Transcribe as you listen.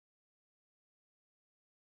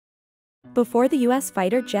Before the U.S.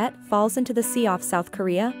 fighter jet falls into the sea off South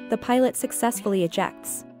Korea, the pilot successfully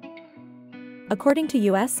ejects. According to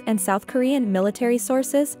U.S. and South Korean military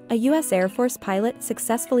sources, a U.S. Air Force pilot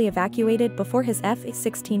successfully evacuated before his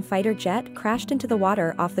F-16 fighter jet crashed into the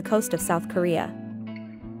water off the coast of South Korea.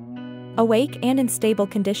 Awake and in stable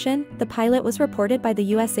condition, the pilot was reported by the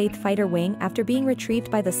U.S. 8th Fighter Wing after being retrieved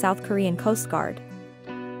by the South Korean Coast Guard.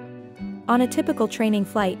 On a typical training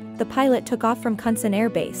flight, the pilot took off from Kunsan Air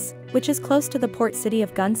Base, which is close to the port city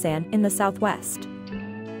of Gunsan in the southwest.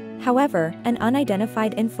 However, an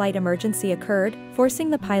unidentified in-flight emergency occurred, forcing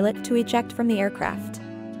the pilot to eject from the aircraft.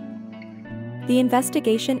 The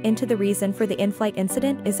investigation into the reason for the in-flight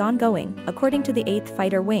incident is ongoing, according to the 8th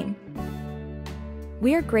Fighter Wing.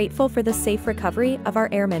 We are grateful for the safe recovery of our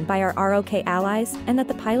airmen by our ROK allies and that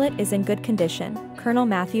the pilot is in good condition, Colonel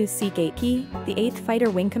Matthew C. Gateke, the 8th Fighter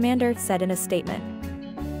Wing commander, said in a statement.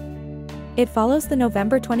 It follows the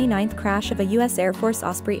November 29 crash of a U.S. Air Force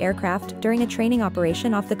Osprey aircraft during a training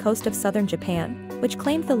operation off the coast of southern Japan, which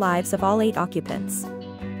claimed the lives of all 8 occupants.